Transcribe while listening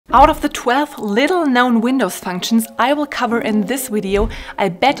Out of the 12 little known Windows functions I will cover in this video, I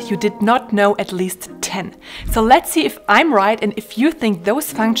bet you did not know at least 10. So let's see if I'm right and if you think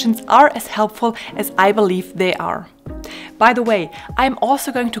those functions are as helpful as I believe they are. By the way, I'm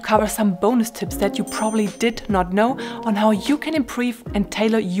also going to cover some bonus tips that you probably did not know on how you can improve and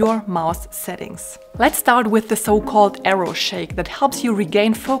tailor your mouse settings. Let's start with the so-called arrow shake that helps you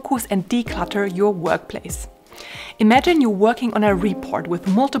regain focus and declutter your workplace. Imagine you're working on a report with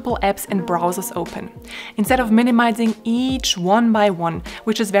multiple apps and browsers open. Instead of minimizing each one by one,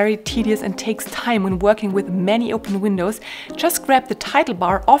 which is very tedious and takes time when working with many open windows, just grab the title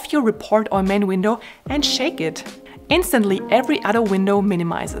bar of your report or main window and shake it. Instantly, every other window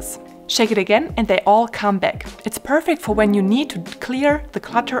minimizes. Shake it again and they all come back. It's perfect for when you need to clear the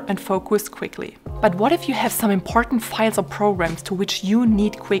clutter and focus quickly. But what if you have some important files or programs to which you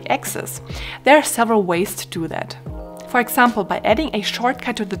need quick access? There are several ways to do that. For example, by adding a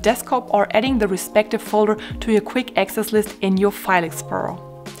shortcut to the desktop or adding the respective folder to your quick access list in your File Explorer.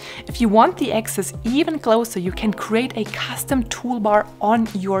 If you want the access even closer, you can create a custom toolbar on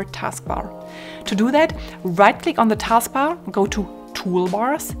your taskbar. To do that, right-click on the taskbar, go to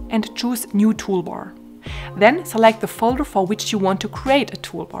Toolbars and choose New Toolbar. Then select the folder for which you want to create a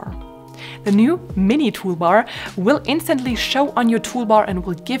toolbar. The new mini toolbar will instantly show on your toolbar and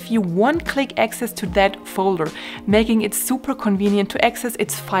will give you one-click access to that folder, making it super convenient to access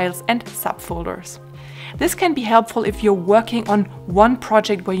its files and subfolders. This can be helpful if you're working on one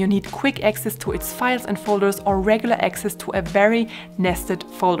project where you need quick access to its files and folders or regular access to a very nested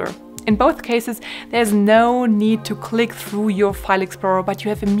folder. In both cases, there's no need to click through your File Explorer, but you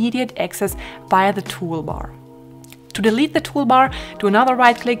have immediate access via the toolbar. To delete the toolbar, do another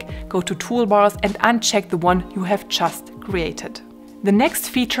right-click, go to Toolbars and uncheck the one you have just created. The next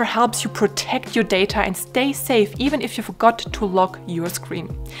feature helps you protect your data and stay safe even if you forgot to lock your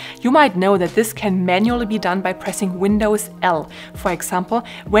screen. You might know that this can manually be done by pressing Windows L, for example,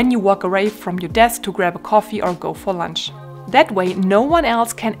 when you walk away from your desk to grab a coffee or go for lunch. That way, no one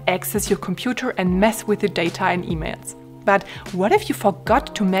else can access your computer and mess with your data and emails. But what if you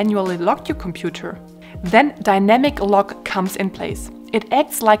forgot to manually lock your computer? Then Dynamic Lock comes in place. It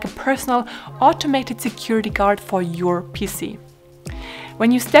acts like a personal automated security guard for your PC.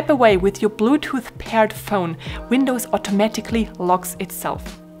 When you step away with your Bluetooth paired phone, Windows automatically locks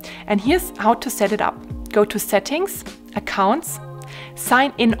itself. And here's how to set it up. Go to Settings, Accounts,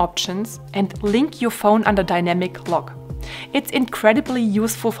 Sign In Options and link your phone under Dynamic Lock. It's incredibly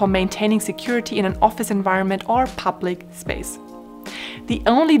useful for maintaining security in an office environment or public space. The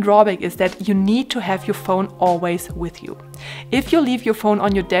only drawback is that you need to have your phone always with you. If you leave your phone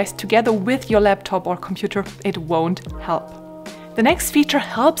on your desk together with your laptop or computer, it won't help. The next feature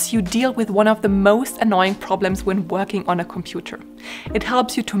helps you deal with one of the most annoying problems when working on a computer. It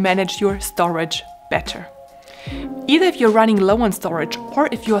helps you to manage your storage better. Either if you're running low on storage or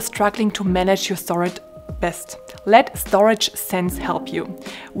if you are struggling to manage your storage best, let Storage Sense help you.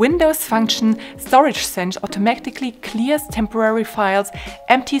 Windows function Storage Sense automatically clears temporary files,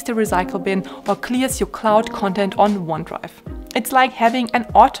 empties the recycle bin, or clears your cloud content on OneDrive. It's like having an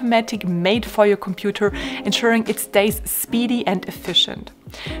automatic made for your computer, ensuring it stays speedy and efficient.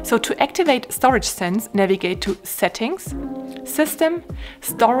 So to activate Storage Sense, navigate to Settings, System,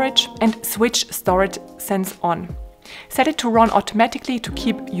 Storage, and switch Storage Sense on. Set it to run automatically to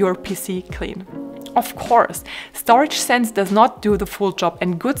keep your PC clean. Of course, Storage Sense does not do the full job,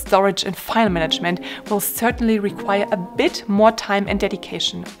 and good storage and file management will certainly require a bit more time and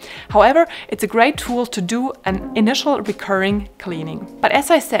dedication. However, it's a great tool to do an initial recurring cleaning. But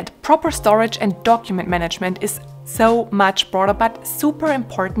as I said, proper storage and document management is so much broader but super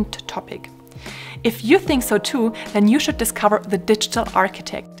important topic. If you think so too, then you should discover The Digital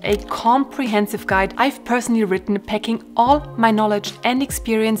Architect, a comprehensive guide I've personally written packing all my knowledge and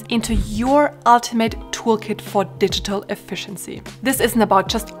experience into your ultimate toolkit for digital efficiency. This isn't about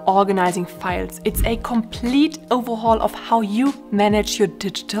just organizing files, it's a complete overhaul of how you manage your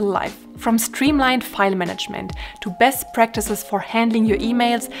digital life. From streamlined file management to best practices for handling your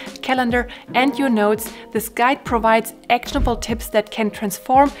emails, calendar, and your notes, this guide provides actionable tips that can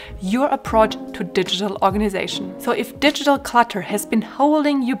transform your approach to digital organization. So if digital clutter has been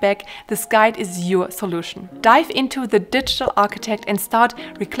holding you back, this guide is your solution. Dive into The Digital Architect and start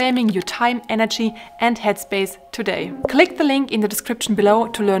reclaiming your time, energy, and headspace today. Click the link in the description below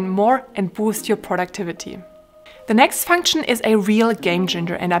to learn more and boost your productivity. The next function is a real game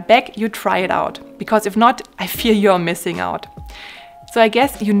changer and I beg you try it out, because if not, I fear you're missing out. So I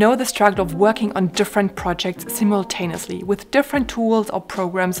guess you know the struggle of working on different projects simultaneously with different tools or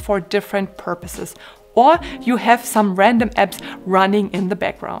programs for different purposes, or you have some random apps running in the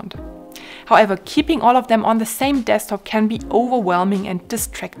background. However, keeping all of them on the same desktop can be overwhelming and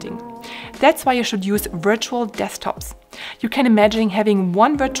distracting. That's why you should use virtual desktops. You can imagine having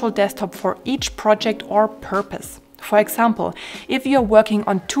one virtual desktop for each project or purpose. For example, if you are working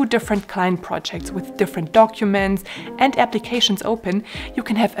on 2 different client projects with different documents and applications open, you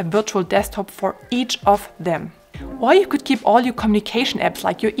can have a virtual desktop for each of them. Or you could keep all your communication apps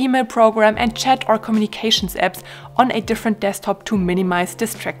like your email program and chat or communications apps on a different desktop to minimize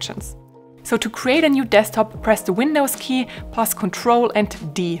distractions. So to create a new desktop, press the Windows key plus Ctrl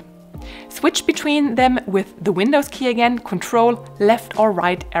and D. Switch between them with the Windows key again, Ctrl, left or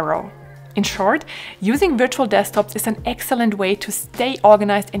right arrow. In short, using virtual desktops is an excellent way to stay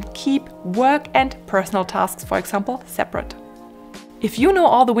organized and keep work and personal tasks, for example, separate. If you know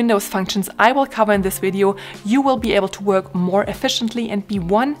all the Windows functions I will cover in this video, you will be able to work more efficiently and be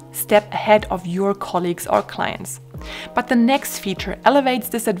one step ahead of your colleagues or clients. But the next feature elevates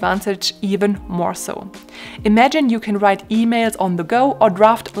this advantage even more so. Imagine you can write emails on the go or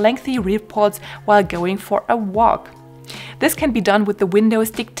draft lengthy reports while going for a walk. This can be done with the Windows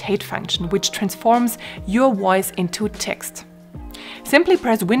Dictate function, which transforms your voice into text. Simply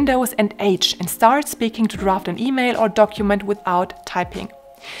press Windows and H and start speaking to draft an email or document without typing.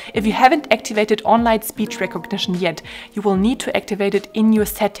 If you haven't activated online speech recognition yet, you will need to activate it in your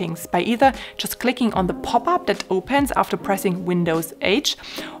settings by either just clicking on the pop-up that opens after pressing Windows H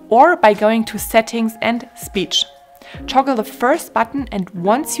or by going to Settings and Speech. Toggle the first button, and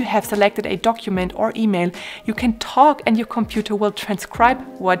once you have selected a document or email, you can talk and your computer will transcribe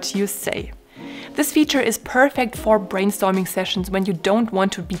what you say. This feature is perfect for brainstorming sessions when you don't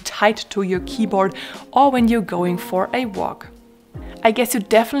want to be tied to your keyboard or when you're going for a walk. I guess you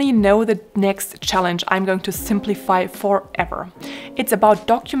definitely know the next challenge I'm going to simplify forever. It's about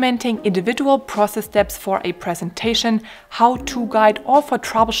documenting individual process steps for a presentation, how-to guide, or for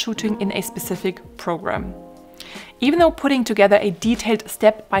troubleshooting in a specific program. Even though putting together a detailed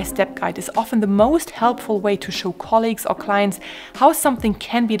step-by-step guide is often the most helpful way to show colleagues or clients how something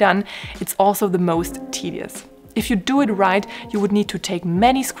can be done, it's also the most tedious. If you do it right, you would need to take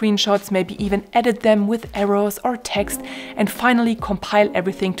many screenshots, maybe even edit them with arrows or text, and finally compile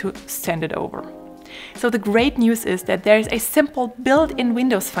everything to send it over. So the great news is that there is a simple built-in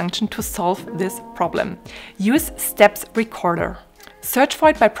Windows function to solve this problem. Use Steps Recorder. Search for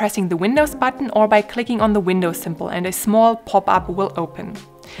it by pressing the Windows button or by clicking on the Windows symbol, and a small pop-up will open.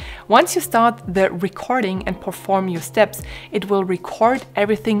 Once you start the recording and perform your steps, it will record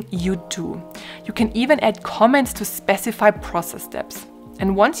everything you do. You can even add comments to specify process steps.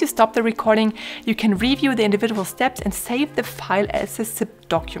 And once you stop the recording, you can review the individual steps and save the file as a zip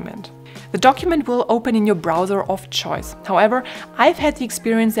document. The document will open in your browser of choice. However, I've had the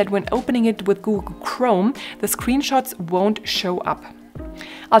experience that when opening it with Google Chrome, the screenshots won't show up.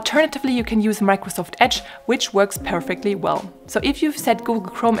 Alternatively, you can use Microsoft Edge, which works perfectly well. So if you've set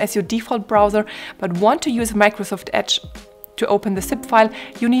Google Chrome as your default browser but want to use Microsoft Edge to open the zip file,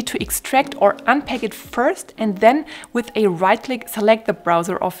 you need to extract or unpack it first and then with a right-click select the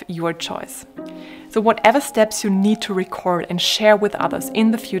browser of your choice. So whatever steps you need to record and share with others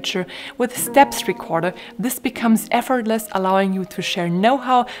in the future, with Steps Recorder, this becomes effortless, allowing you to share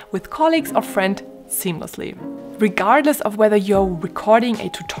know-how with colleagues or friends seamlessly. Regardless of whether you're recording a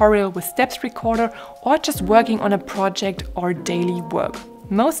tutorial with Steps Recorder or just working on a project or daily work,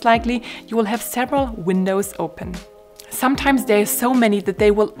 most likely you will have several windows open. Sometimes there are so many that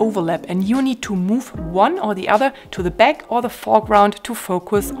they will overlap and you need to move one or the other to the back or the foreground to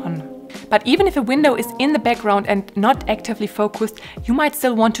focus on. But even if a window is in the background and not actively focused, you might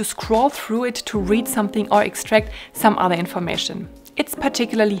still want to scroll through it to read something or extract some other information. It's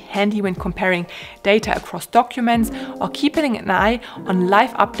particularly handy when comparing data across documents or keeping an eye on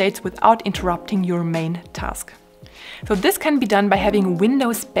live updates without interrupting your main task. So this can be done by having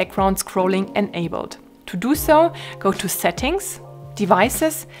Windows background scrolling enabled. To do so, go to Settings,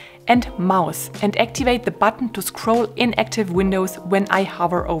 Devices and Mouse and activate the button to scroll inactive windows when I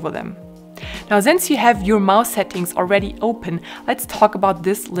hover over them. Now, since you have your mouse settings already open, let's talk about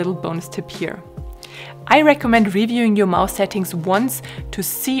this little bonus tip here. I recommend reviewing your mouse settings once to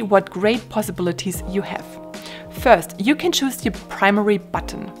see what great possibilities you have. First, you can choose your primary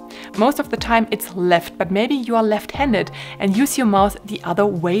button. Most of the time it's left, but maybe you are left-handed and use your mouse the other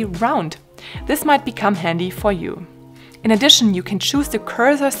way round. This might become handy for you. In addition, you can choose the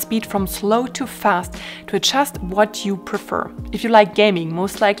cursor speed from slow to fast to adjust what you prefer. If you like gaming,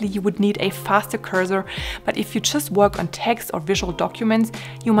 most likely you would need a faster cursor, but if you just work on text or visual documents,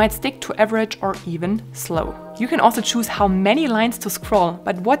 you might stick to average or even slow. You can also choose how many lines to scroll,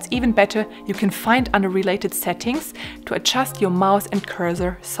 but what's even better, you can find under related settings to adjust your mouse and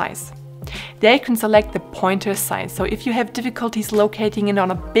cursor size. There you can select the pointer size, so if you have difficulties locating it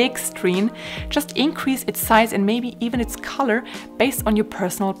on a big screen, just increase its size and maybe even its color based on your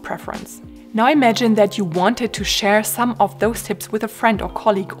personal preference. Now imagine that you wanted to share some of those tips with a friend or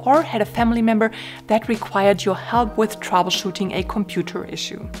colleague, or had a family member that required your help with troubleshooting a computer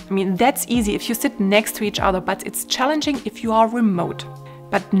issue. I mean, that's easy if you sit next to each other, but it's challenging if you are remote.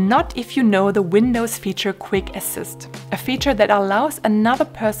 But not if you know the Windows feature Quick Assist, a feature that allows another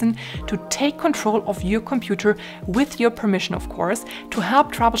person to take control of your computer with your permission, of course, to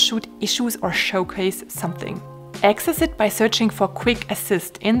help troubleshoot issues or showcase something. Access it by searching for Quick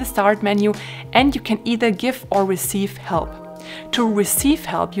Assist in the Start menu, and you can either give or receive help. To receive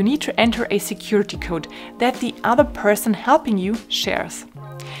help, you need to enter a security code that the other person helping you shares.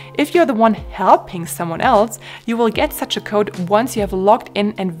 If you're the one helping someone else, you will get such a code once you have logged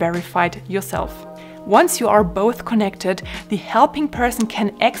in and verified yourself. Once you are both connected, the helping person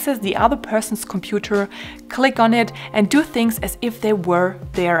can access the other person's computer, click on it, and do things as if they were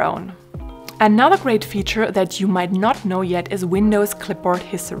their own. Another great feature that you might not know yet is Windows Clipboard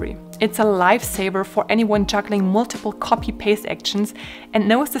History. It's a lifesaver for anyone juggling multiple copy-paste actions and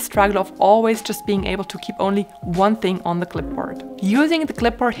knows the struggle of always just being able to keep only one thing on the clipboard. Using the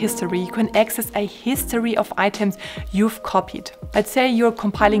clipboard history, you can access a history of items you've copied. Let's say you're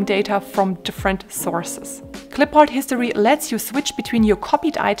compiling data from different sources. Clipboard history lets you switch between your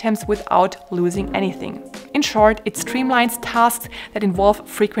copied items without losing anything. In short, it streamlines tasks that involve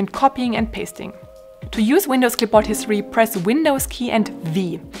frequent copying and pasting. To use Windows Clipboard History, press Windows key and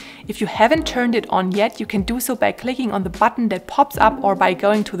V. If you haven't turned it on yet, you can do so by clicking on the button that pops up or by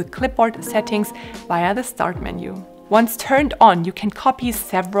going to the clipboard settings via the Start menu. Once turned on, you can copy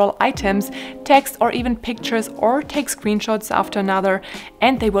several items, text or even pictures, or take screenshots after another,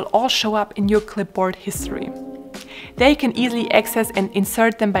 and they will all show up in your clipboard history. There you can easily access and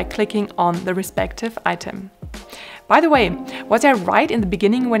insert them by clicking on the respective item. By the way, was I right in the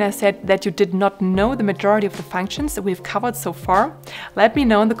beginning when I said that you did not know the majority of the functions that we've covered so far? Let me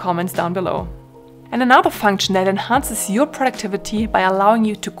know in the comments down below. And another function that enhances your productivity by allowing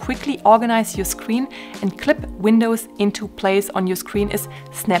you to quickly organize your screen and clip windows into place on your screen is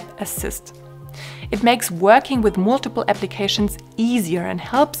Snap Assist. It makes working with multiple applications easier and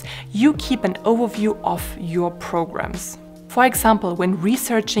helps you keep an overview of your programs. For example, when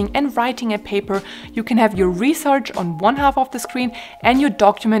researching and writing a paper, you can have your research on one half of the screen and your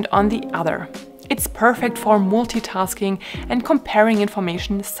document on the other. It's perfect for multitasking and comparing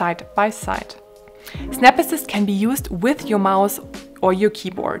information side by side. Snap Assist can be used with your mouse or your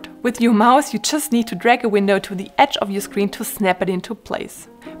keyboard. With your mouse, you just need to drag a window to the edge of your screen to snap it into place.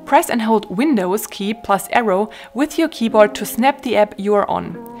 Press and hold Windows key plus arrow with your keyboard to snap the app you are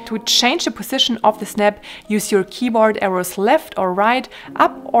on. To change the position of the snap, use your keyboard arrows left or right,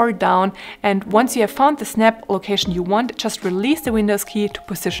 up or down, and once you have found the snap location you want, just release the Windows key to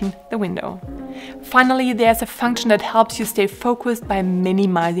position the window. Finally, there's a function that helps you stay focused by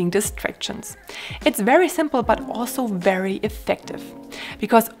minimizing distractions. It's very simple but also very effective.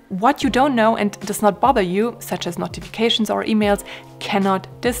 Because what you don't know and does not bother you, such as notifications or emails, cannot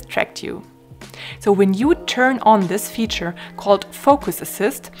distract you. So when you turn on this feature called Focus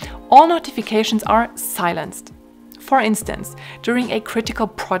Assist, all notifications are silenced. For instance, during a critical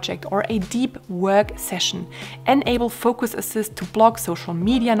project or a deep work session, enable Focus Assist to block social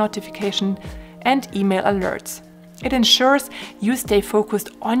media notifications and email alerts. It ensures you stay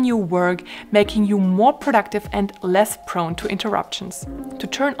focused on your work, making you more productive and less prone to interruptions. To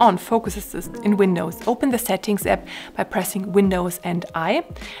turn on Focus Assist in Windows, open the Settings app by pressing Windows and I,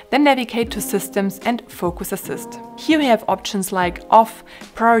 then navigate to Systems and Focus Assist. Here we have options like Off,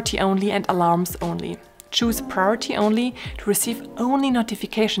 Priority Only and Alarms Only. Choose Priority Only to receive only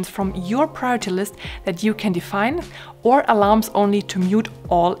notifications from your priority list that you can define, or Alarms Only to mute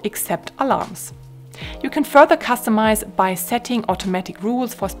all except alarms. You can further customize by setting automatic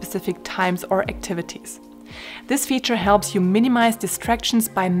rules for specific times or activities. This feature helps you minimize distractions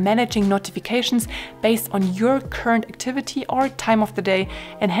by managing notifications based on your current activity or time of the day,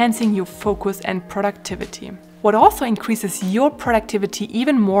 enhancing your focus and productivity. What also increases your productivity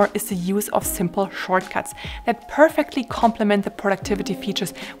even more is the use of simple shortcuts that perfectly complement the productivity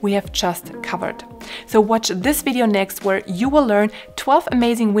features we have just covered. So watch this video next, where you will learn 12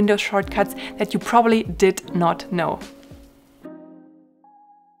 amazing Windows shortcuts that you probably did not know.